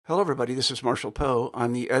Hello, everybody. This is Marshall Poe.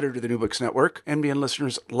 I'm the editor of the New Books Network. NBN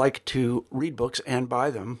listeners like to read books and buy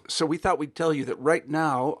them. So we thought we'd tell you that right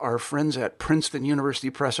now, our friends at Princeton University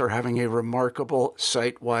Press are having a remarkable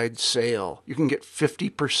site-wide sale. You can get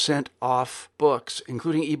 50% off books,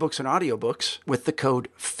 including ebooks and audiobooks, with the code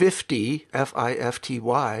 50,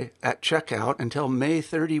 F-I-F-T-Y, at checkout until May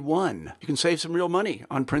 31. You can save some real money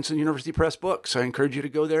on Princeton University Press books. I encourage you to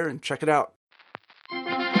go there and check it out.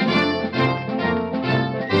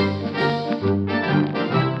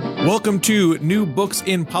 Welcome to New Books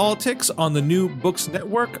in Politics on the New Books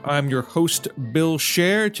Network. I'm your host, Bill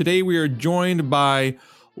Scher. Today we are joined by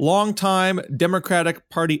longtime Democratic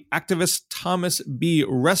Party activist Thomas B.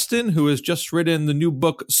 Reston, who has just written the new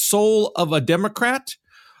book, Soul of a Democrat,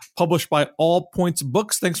 published by All Points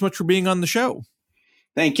Books. Thanks so much for being on the show.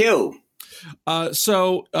 Thank you.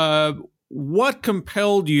 What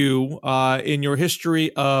compelled you in your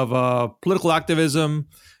history of political activism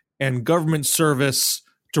and government service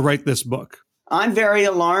to write this book? I'm very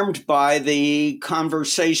alarmed by the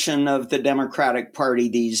conversation of the Democratic Party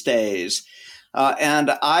these days. And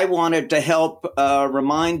I wanted to help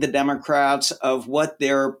remind the Democrats of what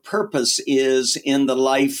their purpose is in the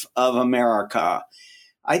life of America.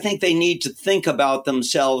 I think they need to think about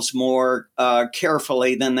themselves more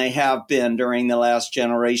carefully than they have been during the last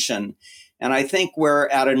generation. And I think we're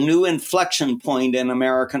at a new inflection point in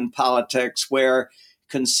American politics where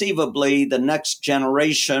conceivably the next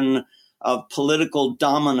generation of political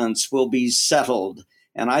dominance will be settled.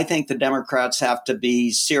 And I think the Democrats have to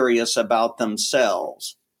be serious about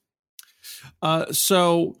themselves.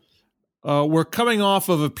 We're coming off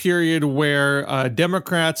of a period where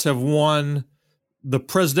Democrats have won the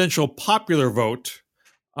presidential popular vote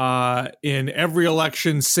in every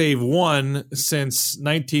election save one since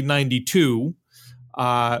 1992.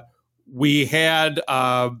 We had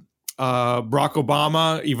Barack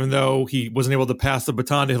Obama, even though he wasn't able to pass the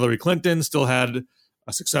baton to Hillary Clinton, still had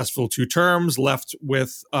a successful 2 terms, left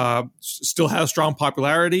with still has strong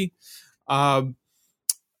popularity.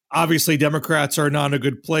 Obviously, Democrats are not in a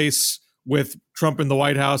good place with Trump in the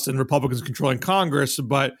White House and Republicans controlling Congress.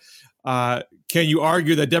 But can you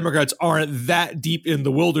argue that Democrats aren't that deep in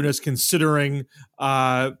the wilderness, considering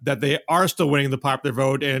that they are still winning the popular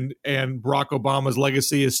vote and Barack Obama's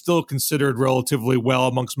legacy is still considered relatively well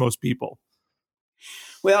amongst most people?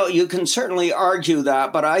 Well, you can certainly argue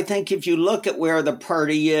that, but I think if you look at where the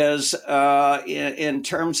party is in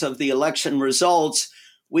terms of the election results,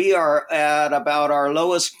 we are at about our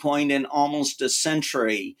lowest point in almost a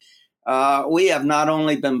century. We have not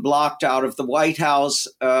only been blocked out of the White House,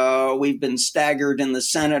 we've been staggered in the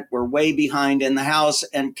Senate, we're way behind in the House,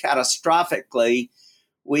 and catastrophically,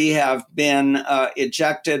 we have been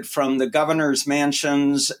ejected from the governor's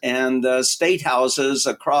mansions and the state houses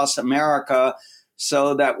across America,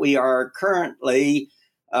 so that we are currently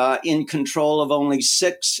in control of only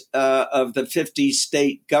 6 of the 50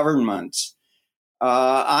 state governments.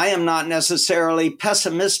 I am not necessarily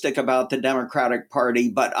pessimistic about the Democratic Party,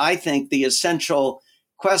 but I think the essential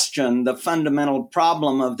question, the fundamental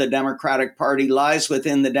problem of the Democratic Party lies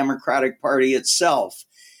within the Democratic Party itself.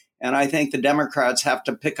 And I think the Democrats have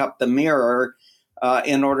to pick up the mirror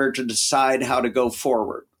in order to decide how to go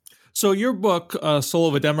forward. So your book, Soul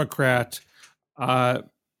of a Democrat,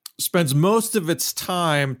 spends most of its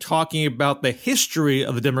time talking about the history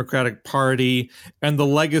of the Democratic Party and the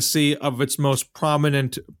legacy of its most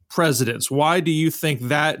prominent presidents. Why do you think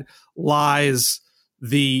that lies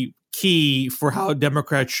the key for how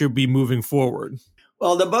Democrats should be moving forward?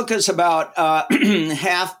 Well, the book is about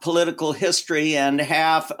half political history and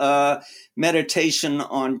half meditation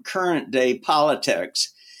on current day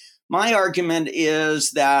politics. My argument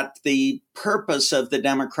is that the purpose of the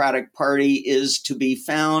Democratic Party is to be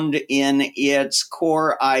found in its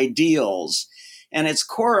core ideals. And its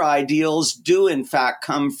core ideals do, in fact,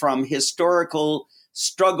 come from historical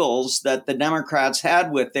struggles that the Democrats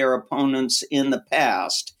had with their opponents in the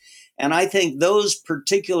past. And I think those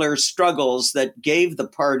particular struggles that gave the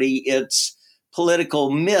party its political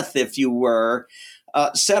myth, if you were,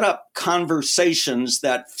 set up conversations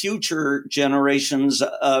that future generations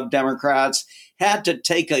of Democrats had to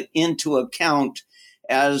take into account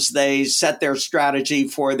as they set their strategy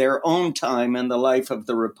for their own time in the life of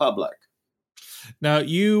the Republic. Now,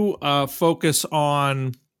 you focus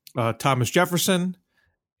on Thomas Jefferson,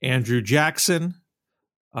 Andrew Jackson,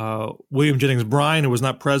 William Jennings Bryan, who was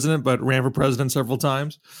not president but ran for president several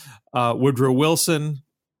times, Woodrow Wilson,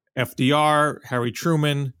 FDR, Harry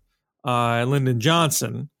Truman, and Lyndon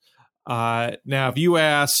Johnson. Now, if you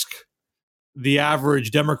ask the average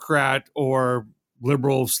Democrat or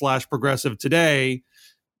liberal / progressive today,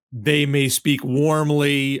 they may speak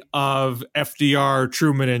warmly of FDR,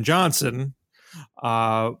 Truman, and Johnson,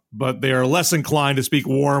 but they are less inclined to speak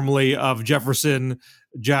warmly of Jefferson,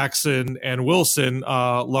 Jackson, and Wilson,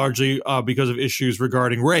 largely because of issues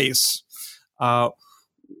regarding race.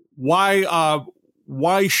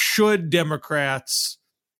 Why should Democrats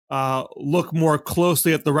look more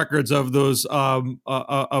closely at the records of those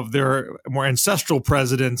of their more ancestral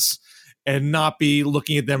presidents and not be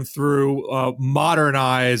looking at them through modern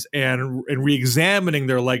eyes and re-examining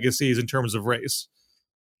their legacies in terms of race?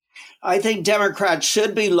 I think Democrats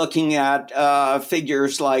should be looking at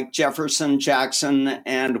figures like Jefferson, Jackson,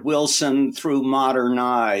 and Wilson through modern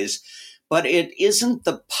eyes. But it isn't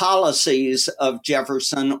the policies of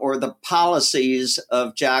Jefferson or the policies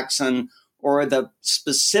of Jackson or the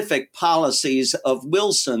specific policies of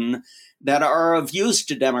Wilson that are of use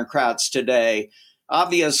to Democrats today.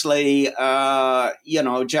 Obviously,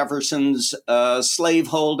 Jefferson's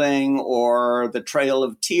slaveholding or the Trail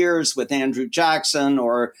of Tears with Andrew Jackson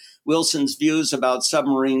or Wilson's views about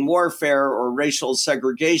submarine warfare or racial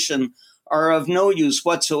segregation are of no use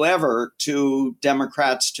whatsoever to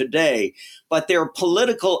Democrats today. But their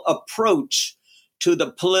political approach to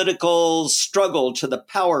the political struggle, to the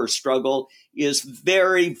power struggle, is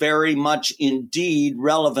very, very much indeed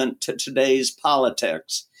relevant to today's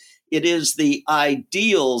politics. It is the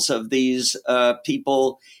ideals of these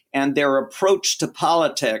people and their approach to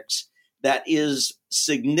politics that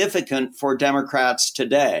significant for Democrats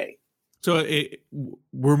today. So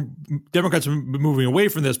Democrats have been moving away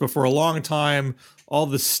from this, but for a long time, all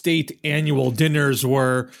the state annual dinners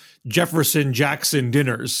were Jefferson-Jackson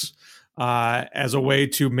dinners as a way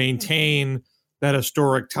to maintain that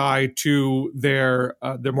historic tie to their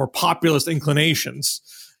more populist inclinations.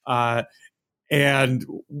 And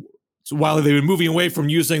so while they've been moving away from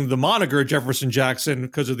using the moniker Jefferson-Jackson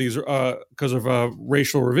because of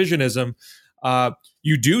racial revisionism,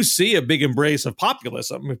 you do see a big embrace of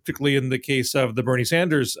populism, particularly in the case of the Bernie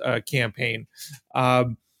Sanders campaign.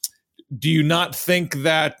 Do you not think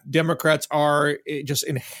that Democrats are just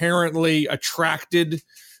inherently attracted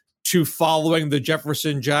to following the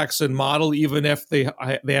Jefferson-Jackson model, even if they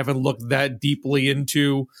haven't looked that deeply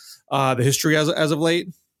into the history as of late?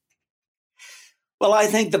 Well, I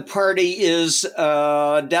think the party is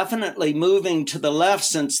definitely moving to the left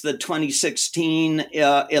since the 2016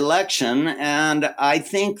 election, and I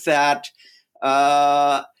think that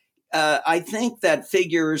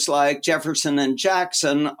figures like Jefferson and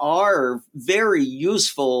Jackson are very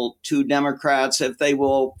useful to Democrats if they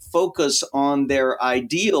will focus on their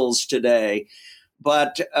ideals today.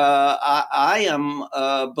 But I am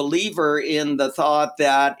a believer in the thought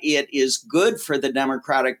that it is good for the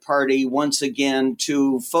Democratic Party once again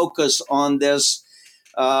to focus on this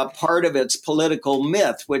part of its political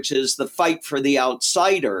myth, which is the fight for the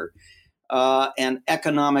outsider and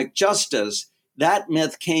economic justice. That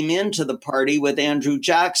myth came into the party with Andrew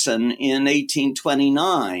Jackson in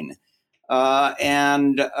 1829.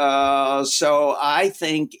 So I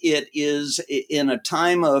think it is in a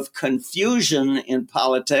time of confusion in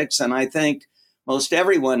politics, and I think most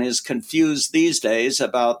everyone is confused these days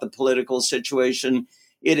about the political situation.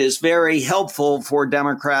 It is very helpful for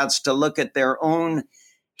Democrats to look at their own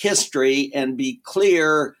history and be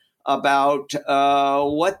clear about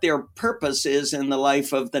what their purpose is in the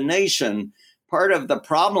life of the nation. Part of the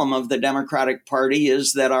problem of the Democratic Party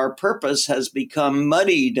is that our purpose has become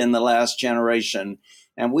muddied in the last generation.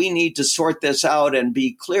 And we need to sort this out and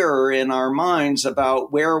be clearer in our minds about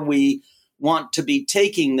where we want to be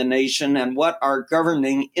taking the nation and what our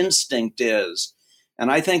governing instinct is. And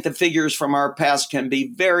I think the figures from our past can be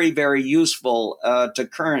very, very useful to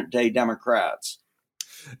current day Democrats.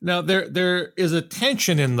 Now, there is a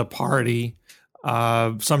tension in the party.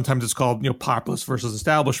 Sometimes it's called, populist versus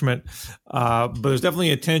establishment. But there's definitely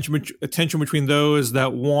a tension between those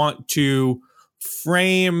that want to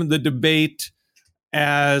frame the debate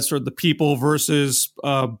as sort of the people versus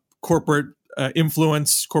corporate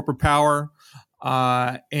influence, corporate power,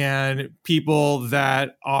 and people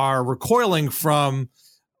that are recoiling from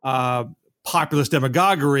populist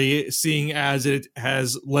demagoguery, seeing as it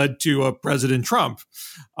has led to President Trump,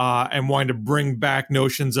 and wanting to bring back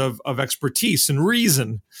notions of expertise and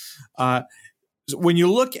reason. When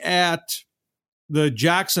you look at the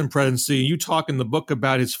Jackson presidency, you talk in the book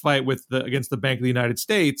about his fight against the Bank of the United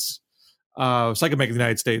States, Second Bank of the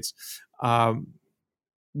United States.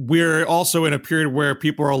 We're also in a period where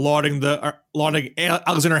people are lauding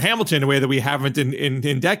Alexander Hamilton in a way that we haven't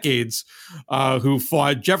in decades, who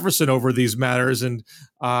fought Jefferson over these matters. And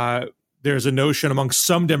there's a notion among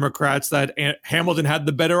some Democrats that Hamilton had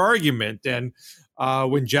the better argument. And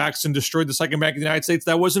when Jackson destroyed the Second Bank of the United States,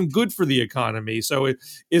 that wasn't good for the economy. So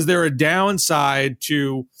is there a downside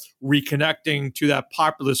to reconnecting to that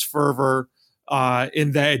populist fervor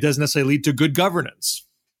in that it doesn't necessarily lead to good governance?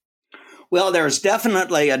 Well, there's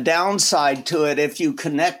definitely a downside to it if you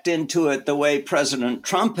connect into it the way President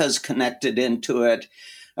Trump has connected into it.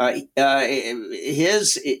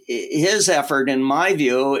 His effort, in my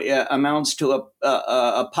view, amounts to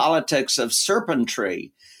a politics of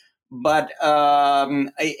serpentry. But the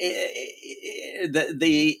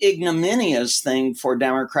ignominious thing for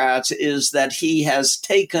Democrats is that he has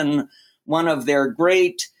taken one of their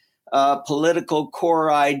great political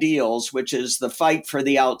core ideals, which is the fight for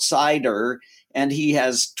the outsider, and he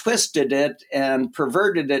has twisted it and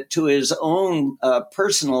perverted it to his own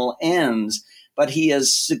personal ends. But he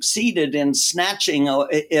has succeeded in snatching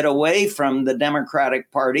it away from the Democratic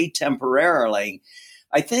Party temporarily.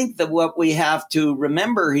 I think that what we have to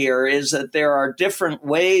remember here is that there are different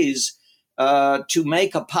ways to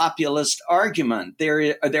make a populist argument.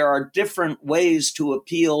 There are different ways to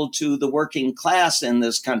appeal to the working class in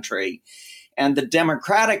this country. And the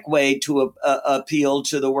Democratic way to appeal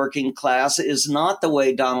to the working class is not the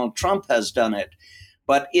way Donald Trump has done it.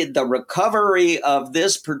 But the recovery of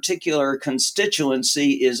this particular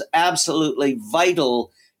constituency is absolutely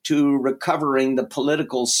vital to recovering the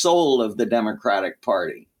political soul of the Democratic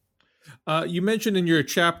Party. You mentioned in your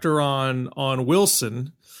chapter on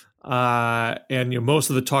Wilson, and most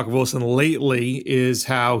of the talk of Wilson lately is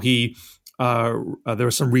how he there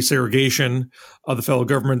was some resegregation of the federal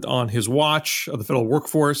government on his watch, of the federal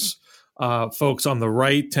workforce. Folks on the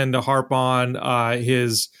right tend to harp on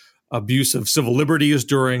his abuse of civil liberties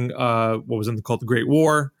during what was called the Great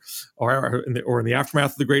War, or in the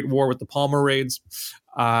aftermath of the Great War with the Palmer raids.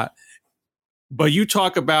 But you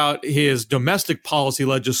talk about his domestic policy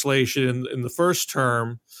legislation in the first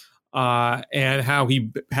term, and how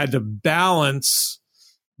he had to balance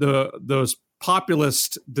those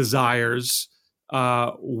populist desires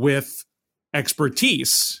with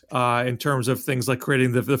expertise in terms of things like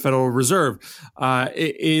creating the Federal Reserve.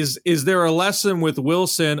 Is there a lesson with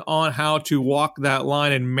Wilson on how to walk that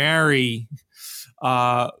line and marry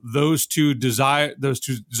those two desired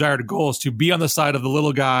goals, to be on the side of the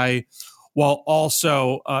little guy while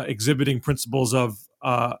also exhibiting principles of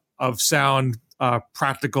sound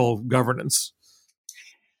practical governance?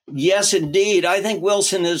 Yes, indeed. I think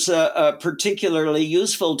Wilson is particularly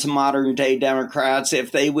useful to modern day Democrats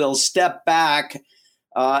if they will step back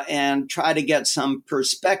and try to get some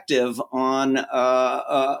perspective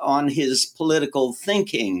on his political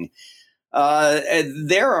thinking.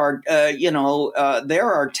 There are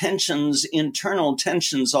tensions, internal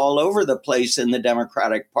tensions all over the place in the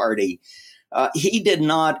Democratic Party. He did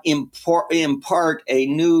not impart a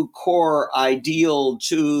new core ideal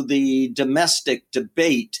to the domestic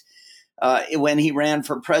debate when he ran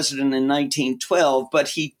for president in 1912, but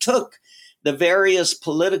he took the various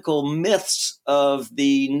political myths of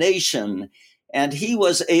the nation, and he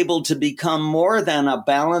was able to become more than a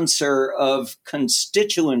balancer of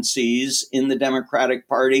constituencies in the Democratic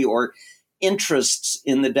Party or interests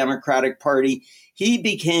in the Democratic Party.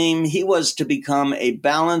 He was to become a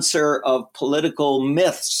balancer of political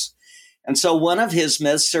myths. And so one of his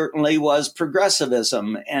myths certainly was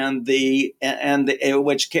progressivism and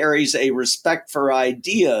which carries a respect for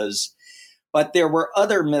ideas. But there were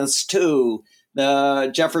other myths too.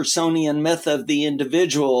 The Jeffersonian myth of the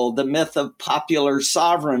individual, the myth of popular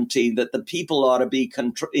sovereignty, that the people ought to be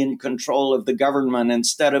in control of the government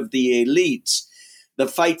instead of the elites, the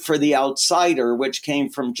fight for the outsider, which came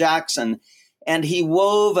from Jackson. And he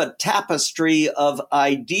wove a tapestry of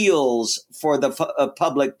ideals for the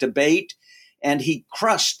public debate, and he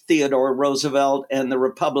crushed Theodore Roosevelt and the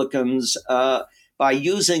Republicans by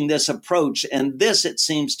using this approach. And this, it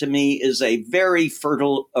seems to me, is a very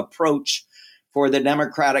fertile approach for the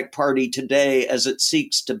Democratic Party today as it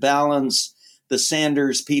seeks to balance the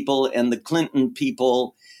Sanders people and the Clinton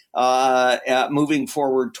people moving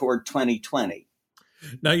forward toward 2020.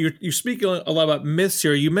 Now, you speak a lot about myths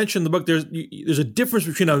here. You mentioned in the book there's a difference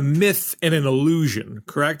between a myth and an illusion,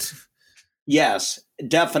 correct? Yes,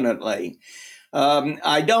 definitely.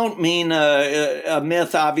 I don't mean a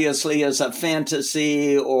myth, obviously, as a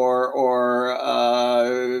fantasy or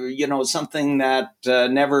something that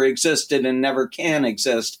never existed and never can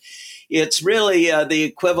exist. It's really the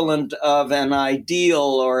equivalent of an ideal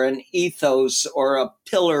or an ethos or a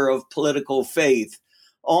pillar of political faith.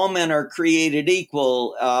 All men are created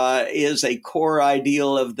equal is a core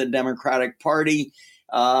ideal of the Democratic Party.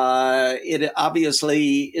 It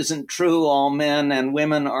obviously isn't true. All men and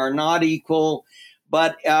women are not equal,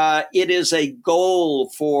 But it is a goal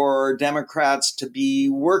for Democrats to be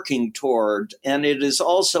working toward. And it is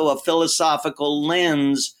also a philosophical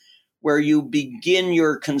lens where you begin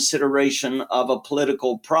your consideration of a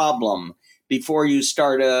political problem before you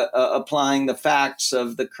start applying the facts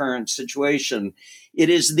of the current situation. It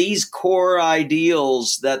is these core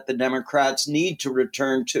ideals that the Democrats need to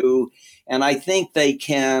return to, and I think they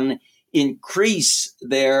can increase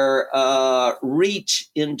their reach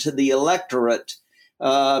into the electorate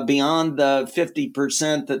beyond the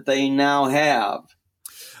 50% that they now have.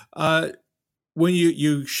 When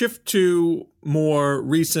you shift to more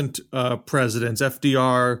recent presidents,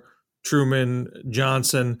 FDR, Truman,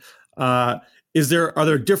 Johnson, are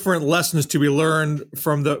there different lessons to be learned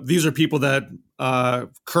from these are people that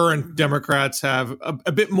current Democrats have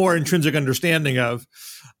a bit more intrinsic understanding of?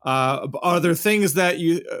 Are there things that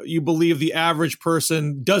you believe the average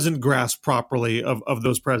person doesn't grasp properly of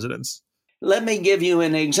those presidents? Let me give you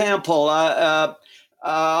an example.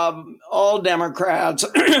 All Democrats,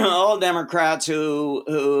 all Democrats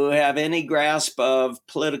who have any grasp of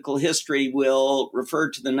political history will refer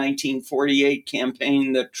to the 1948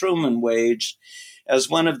 campaign that Truman waged as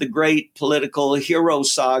one of the great political hero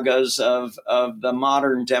sagas of the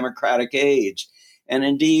modern Democratic age. And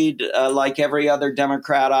indeed, like every other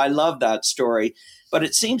Democrat, I love that story. But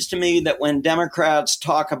it seems to me that when Democrats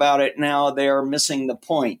talk about it now, they're missing the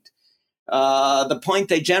point. The point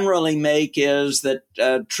they generally make is that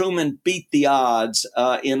Truman beat the odds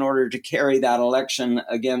in order to carry that election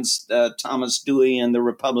against Thomas Dewey and the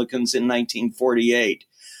Republicans in 1948.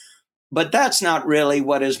 But that's not really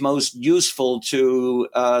what is most useful to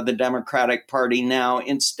the Democratic Party now.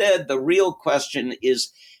 Instead, the real question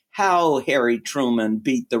is how Harry Truman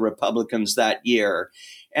beat the Republicans that year.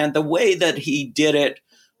 And the way that he did it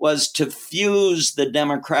was to fuse the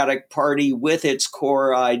Democratic Party with its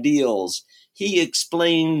core ideals. He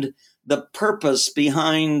explained the purpose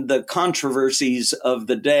behind the controversies of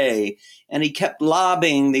the day, and he kept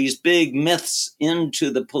lobbing these big myths into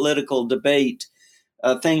the political debate,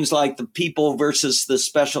 things like the people versus the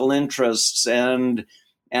special interests and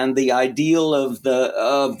the ideal of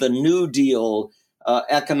the New Deal,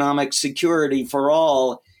 economic security for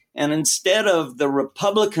all. And instead of the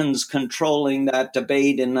Republicans controlling that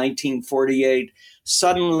debate in 1948,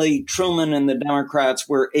 suddenly Truman and the Democrats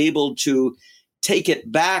were able to take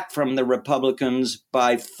it back from the Republicans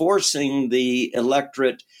by forcing the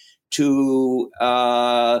electorate to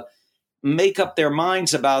make up their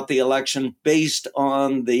minds about the election based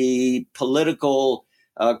on the political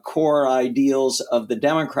core ideals of the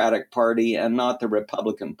Democratic Party and not the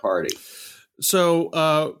Republican Party.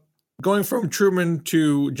 So, going from Truman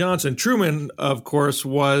to Johnson, Truman, of course,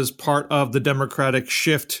 was part of the Democratic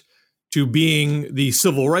shift to being the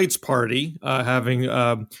Civil Rights Party, having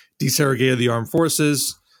desegregated the armed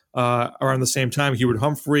forces. Around the same time, Hubert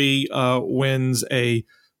Humphrey wins a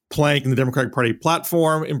plank in the Democratic Party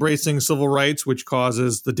platform embracing civil rights, which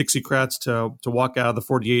causes the Dixiecrats to walk out of the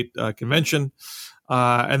 48 convention.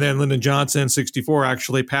 And then Lyndon Johnson, 1964,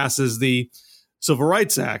 actually passes the Civil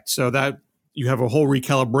Rights Act. So that you have a whole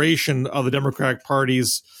recalibration of the Democratic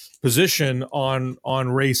Party's position on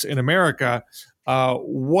race in America.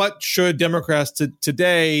 What should Democrats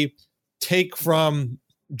today take from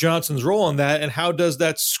Johnson's role in that, and how does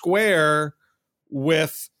that square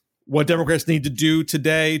with what Democrats need to do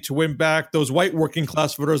today to win back those white working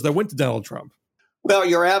class voters that went to Donald Trump? Well,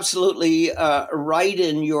 you're absolutely right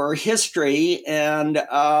in your history, and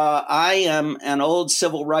I am an old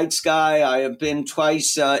civil rights guy. I have been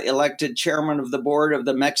twice elected chairman of the board of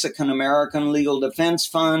the Mexican American Legal Defense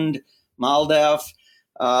Fund, MALDEF.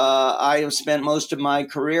 I have spent most of my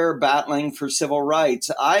career battling for civil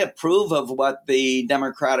rights. I approve of what the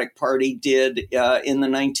Democratic Party did in the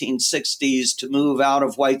 1960s to move out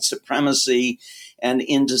of white supremacy and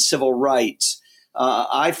into civil rights.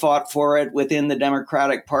 I fought for it within the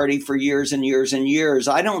Democratic Party for years and years and years.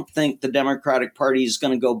 I don't think the Democratic Party is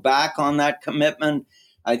going to go back on that commitment.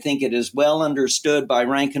 I think it is well understood by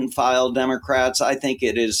rank and file Democrats. I think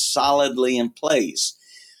it is solidly in place.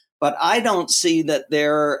 But I don't see that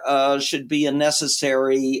there should be a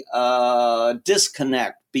necessary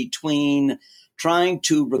disconnect between trying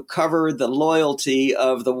to recover the loyalty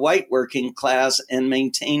of the white working class and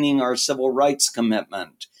maintaining our civil rights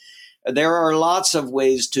commitment. There are lots of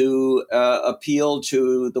ways to appeal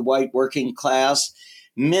to the white working class.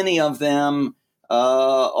 Many of them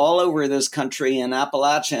all over this country in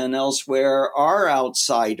Appalachia and elsewhere are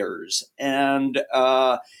outsiders. And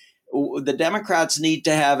the Democrats need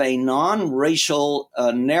to have a non-racial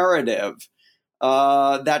narrative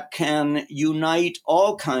that can unite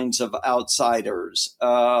all kinds of outsiders,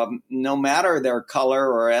 no matter their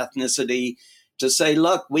color or ethnicity, to say,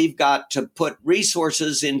 look, we've got to put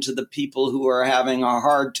resources into the people who are having a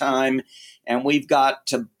hard time, and we've got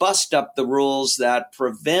to bust up the rules that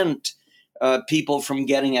prevent people from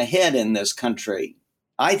getting ahead in this country.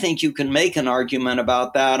 I think you can make an argument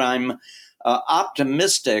about that. I'm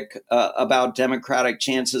optimistic about Democratic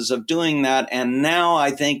chances of doing that. And now I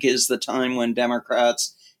think is the time when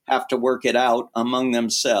Democrats have to work it out among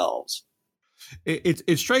themselves.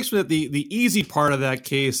 It strikes me that the easy part of that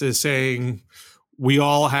case is saying we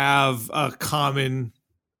all have a common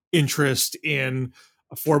interest in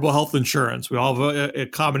affordable health insurance. We all have a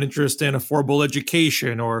common interest in affordable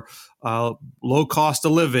education or low cost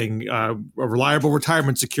of living, a reliable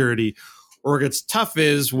retirement security. Or it gets tough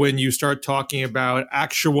is when you start talking about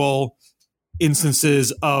actual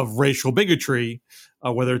instances of racial bigotry,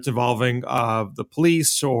 whether it's involving the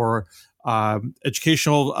police or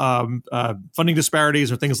educational funding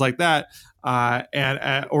disparities or things like that,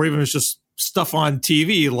 and or even it's just stuff on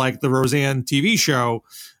TV like the Roseanne TV show.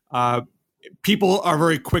 People are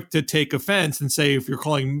very quick to take offense and say, if you're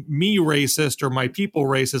calling me racist or my people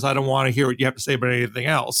racist, I don't want to hear what you have to say about anything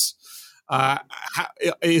else.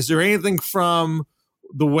 Is there anything from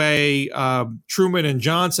the way Truman and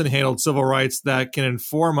Johnson handled civil rights that can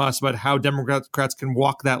inform us about how Democrats can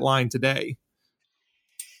walk that line today?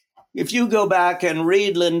 If you go back and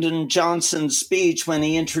read Lyndon Johnson's speech when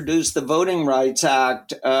he introduced the Voting Rights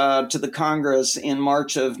Act to the Congress in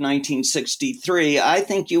March of 1963, I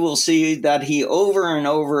think you will see that he over and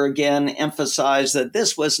over again emphasized that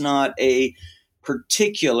this was not a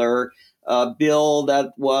particular bill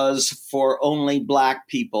that was for only Black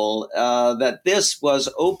people, that this was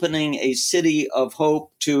opening a city of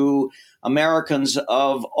hope to Americans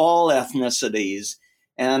of all ethnicities.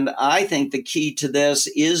 And I think the key to this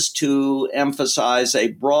is to emphasize a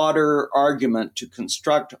broader argument to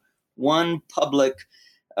construct one public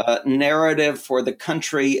narrative for the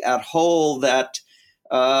country as a whole that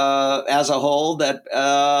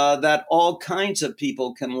all kinds of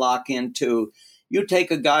people can lock into. You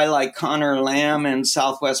take a guy like Connor Lamb in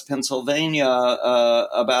Southwest Pennsylvania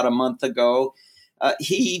about a month ago.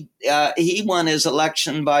 He won his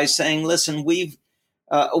election by saying, "Listen, we've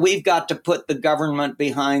got to put the government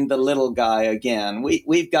behind the little guy again.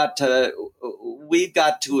 We've got to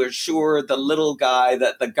assure the little guy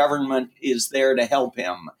that the government is there to help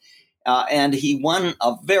him." And he won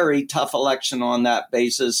a very tough election on that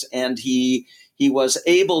basis, and he was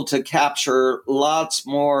able to capture lots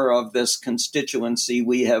more of this constituency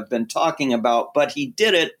we have been talking about, but he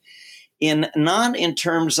did it not in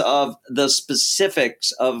terms of the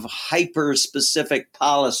specifics of hyper-specific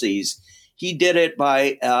policies. He did it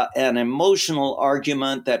by an emotional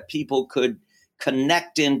argument that people could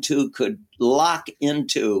connect into, could lock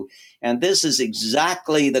into. And this is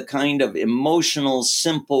exactly the kind of emotional,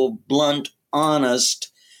 simple, blunt, honest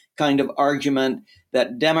kind of argument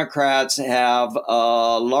that Democrats have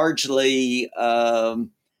largely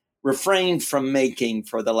refrained from making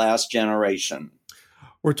for the last generation.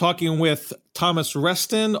 We're talking with Thomas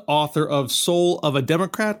Reston, author of Soul of a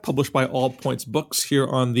Democrat, published by All Points Books here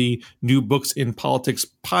on the New Books in Politics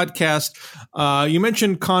podcast. You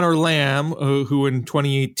mentioned Connor Lamb, who in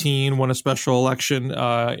 2018 won a special election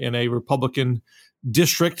in a Republican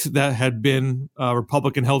district that had been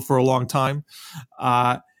Republican held for a long time.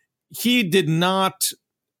 He did not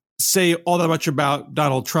say all that much about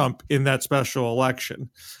Donald Trump in that special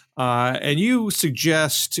election. And you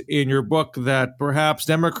suggest in your book that perhaps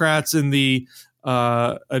Democrats in the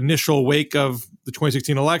initial wake of the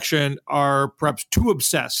 2016 election are perhaps too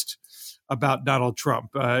obsessed about Donald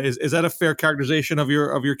Trump. Is that a fair characterization of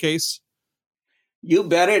your case? You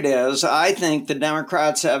bet it is. I think the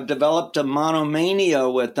Democrats have developed a monomania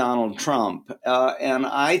with Donald Trump, and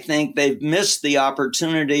I think they've missed the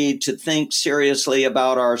opportunity to think seriously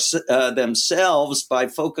about themselves by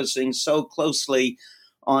focusing so closely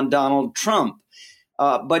on Donald Trump.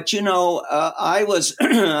 But I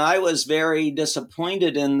was very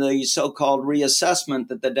disappointed in the so-called reassessment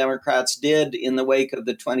that the Democrats did in the wake of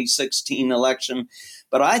the 2016 election.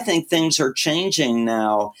 But I think things are changing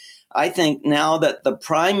now. I think now that the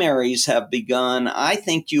primaries have begun, I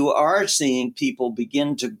think you are seeing people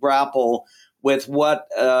begin to grapple with what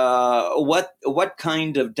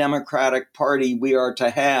kind of Democratic Party we are to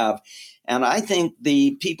have. And I think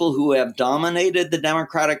the people who have dominated the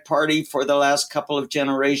Democratic Party for the last couple of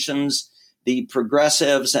generations, the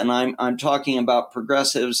progressives, and I'm talking about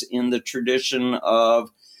progressives in the tradition of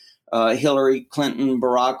Hillary Clinton,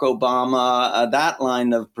 Barack Obama, that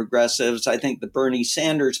line of progressives. I think the Bernie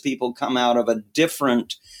Sanders people come out of a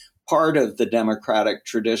different part of the Democratic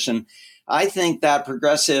tradition. I think that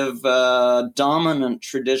progressive dominant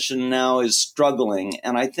tradition now is struggling.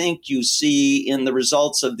 And I think you see in the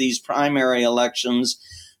results of these primary elections,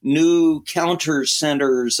 new counter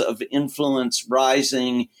centers of influence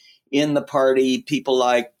rising in the party. People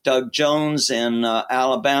like Doug Jones in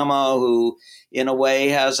Alabama, who in a way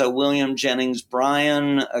has a William Jennings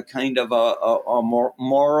Bryan, a kind of a more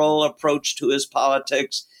moral approach to his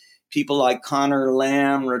politics. People like Connor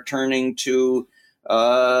Lamb returning to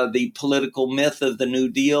the political myth of the New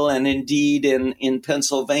Deal. And indeed, in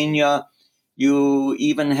Pennsylvania, you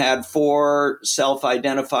even had 4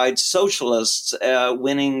 self-identified socialists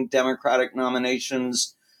winning Democratic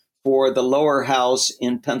nominations for the lower house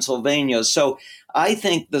in Pennsylvania. So I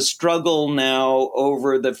think the struggle now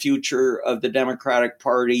over the future of the Democratic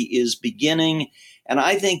Party is beginning. And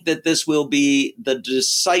I think that this will be the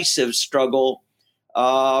decisive struggle,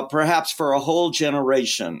 perhaps for a whole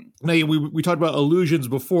generation. Now, we talked about illusions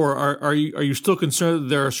before. Are you still concerned that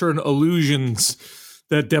there are certain illusions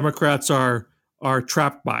that Democrats are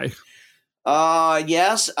trapped by?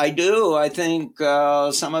 Yes, I do. I think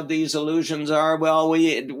some of these illusions are, well,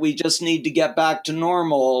 we just need to get back to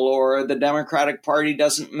normal, or the Democratic Party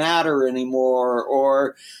doesn't matter anymore,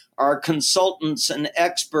 or our consultants and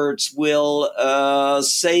experts will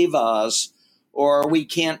save us, or we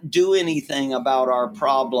can't do anything about our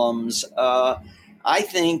problems. I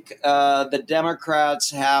think the Democrats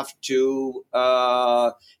have to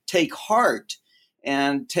take heart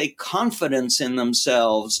and take confidence in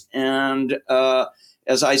themselves and,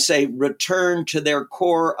 as I say, return to their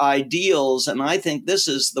core ideals. And I think this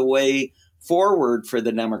is the way forward for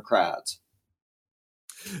the Democrats.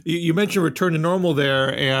 You mentioned return to normal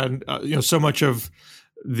there, and so much of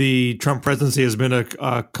the Trump presidency has been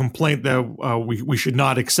a complaint that we should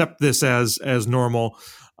not accept this as normal.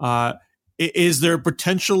 Is there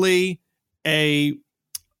potentially a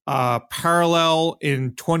parallel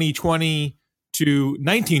in 2020 to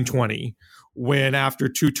 1920, when after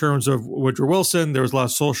 2 terms of Woodrow Wilson, there was a lot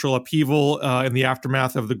of social upheaval in the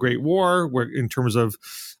aftermath of the Great War, where in terms of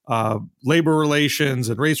labor relations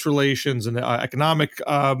and race relations and economic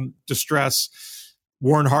distress,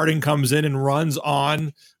 Warren Harding comes in and runs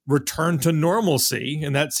on return to normalcy,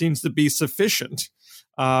 and that seems to be sufficient.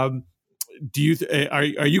 Are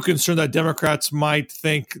you concerned that Democrats might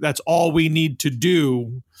think that's all we need to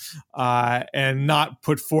do and not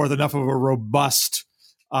put forth enough of a robust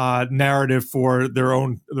narrative for their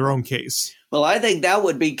own case? Well, I think that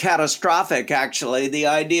would be catastrophic, actually. The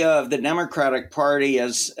idea of the Democratic Party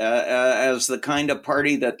as the kind of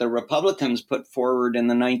party that the Republicans put forward in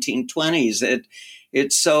the 1920s,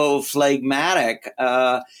 it's so phlegmatic.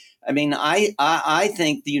 I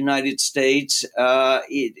think the United States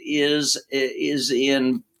it is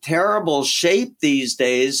in terrible shape these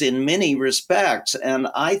days in many respects, and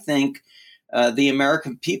I think the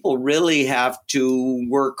American people really have to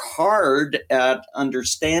work hard at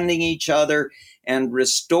understanding each other and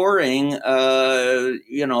restoring the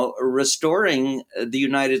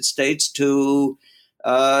United States to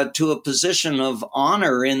a position of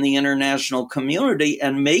honor in the international community,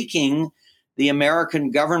 and making the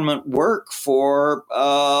American government work for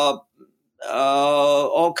all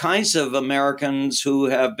kinds of Americans who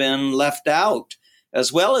have been left out,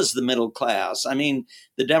 as well as the middle class. I mean,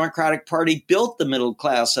 the Democratic Party built the middle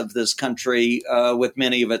class of this country with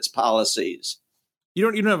many of its policies.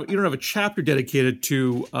 You don't have a chapter dedicated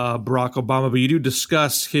to Barack Obama, but you do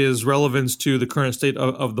discuss his relevance to the current state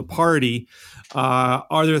of the party.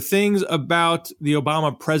 Are there things about the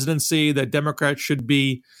Obama presidency that Democrats should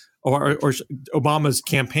be, or Obama's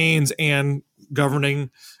campaigns and governing,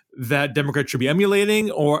 that Democrats should be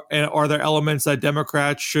emulating, or are there elements that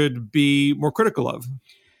Democrats should be more critical of?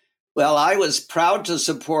 Well, I was proud to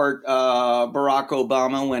support Barack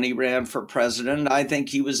Obama when he ran for president. I think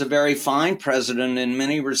he was a very fine president in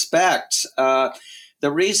many respects. The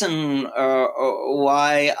reason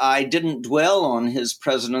why I didn't dwell on his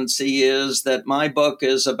presidency is that my book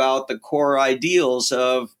is about the core ideals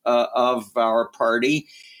of our party.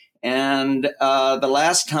 And the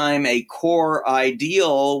last time a core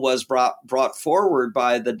ideal was brought forward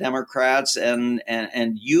by the Democrats and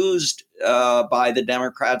used by the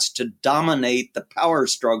Democrats to dominate the power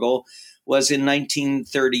struggle was in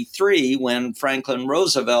 1933, when Franklin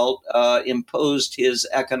Roosevelt imposed his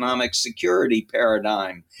economic security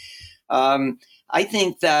paradigm. I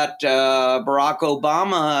think that Barack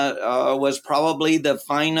Obama was probably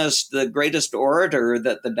the greatest orator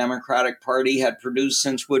that the Democratic Party had produced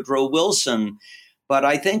since Woodrow Wilson. But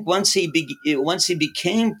I think once he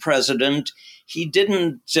became president, he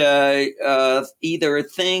didn't either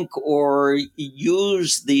think or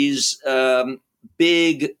use these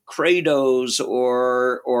big credos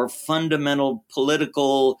or fundamental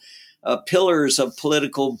political pillars of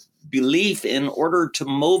political belief in order to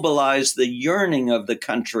mobilize the yearning of the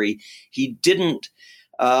country. He didn't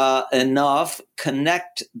enough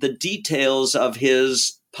connect the details of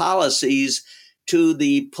his policies to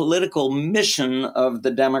the political mission of the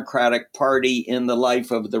Democratic Party in the life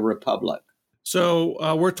of the republic.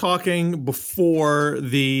 So we're talking before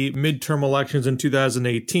the midterm elections in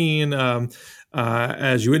 2018.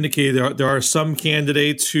 As you indicated, there are some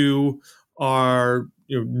candidates who are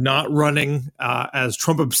not running as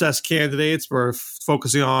Trump-obsessed candidates. We're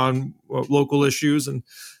focusing on local issues and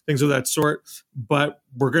things of that sort. But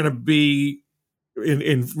we're going to be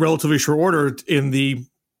in relatively short order in the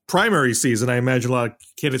primary season. I imagine a lot of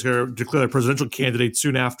candidates are going to declare their presidential candidates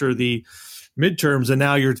soon after the midterms. And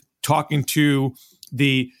now you're talking to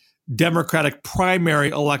the Democratic primary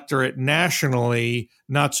electorate nationally,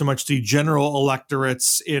 not so much the general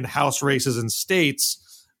electorates in House races and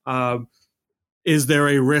states. Is there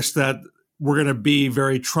a risk that we're going to be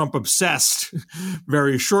very Trump obsessed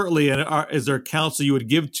very shortly? And is there counsel you would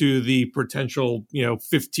give to the potential,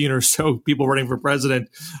 15 or so people running for president,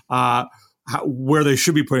 where they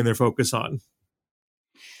should be putting their focus on?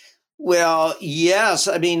 Well, yes.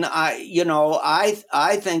 I mean,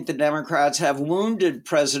 I think the Democrats have wounded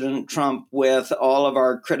President Trump with all of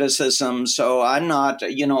our criticism. So I'm not,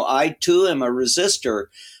 I too am a resistor.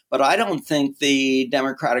 But I don't think the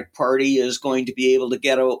Democratic Party is going to be able to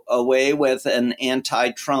get away with an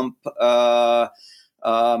anti-Trump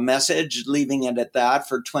message, leaving it at that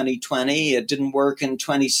for 2020. It didn't work in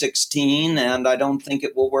 2016, and I don't think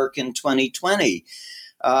it will work in 2020.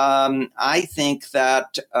 I think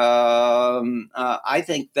that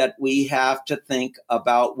we have to think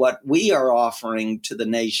about what we are offering to the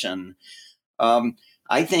nation.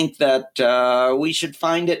 I think that we should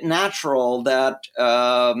find it natural that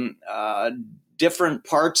different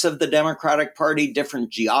parts of the Democratic Party, different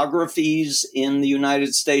geographies in the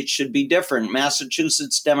United States should be different.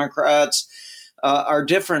 Massachusetts Democrats are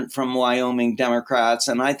different from Wyoming Democrats,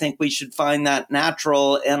 and I think we should find that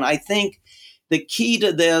natural. And I think the key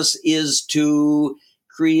to this is to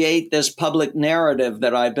create this public narrative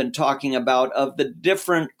that I've been talking about of the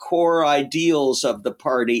different core ideals of the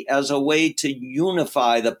party as a way to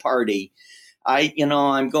unify the party.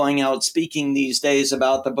 I'm going out speaking these days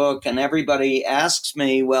about the book, and everybody asks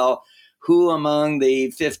me, well, who among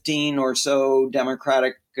the 15 or so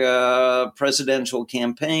Democratic presidential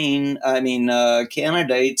candidates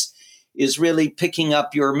is really picking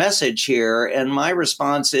up your message here? And my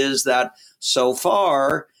response is that so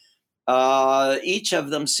far, each of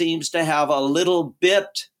them seems to have a little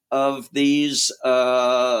bit of these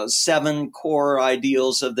 7 core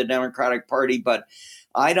ideals of the Democratic Party, but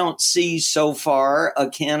I don't see so far a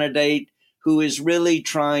candidate who is really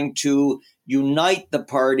trying to unite the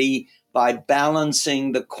party by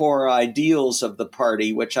balancing the core ideals of the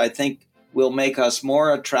party, which I think will make us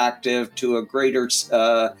more attractive to a greater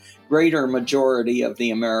majority of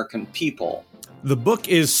the American people. The book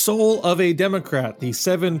is Soul of a Democrat, the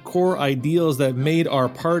 7 core ideals that made our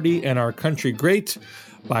party and our country great,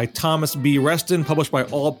 by Thomas B. Reston, published by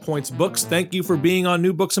All Points Books. Thank you for being on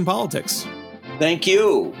New Books in Politics. Thank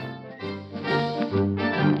you.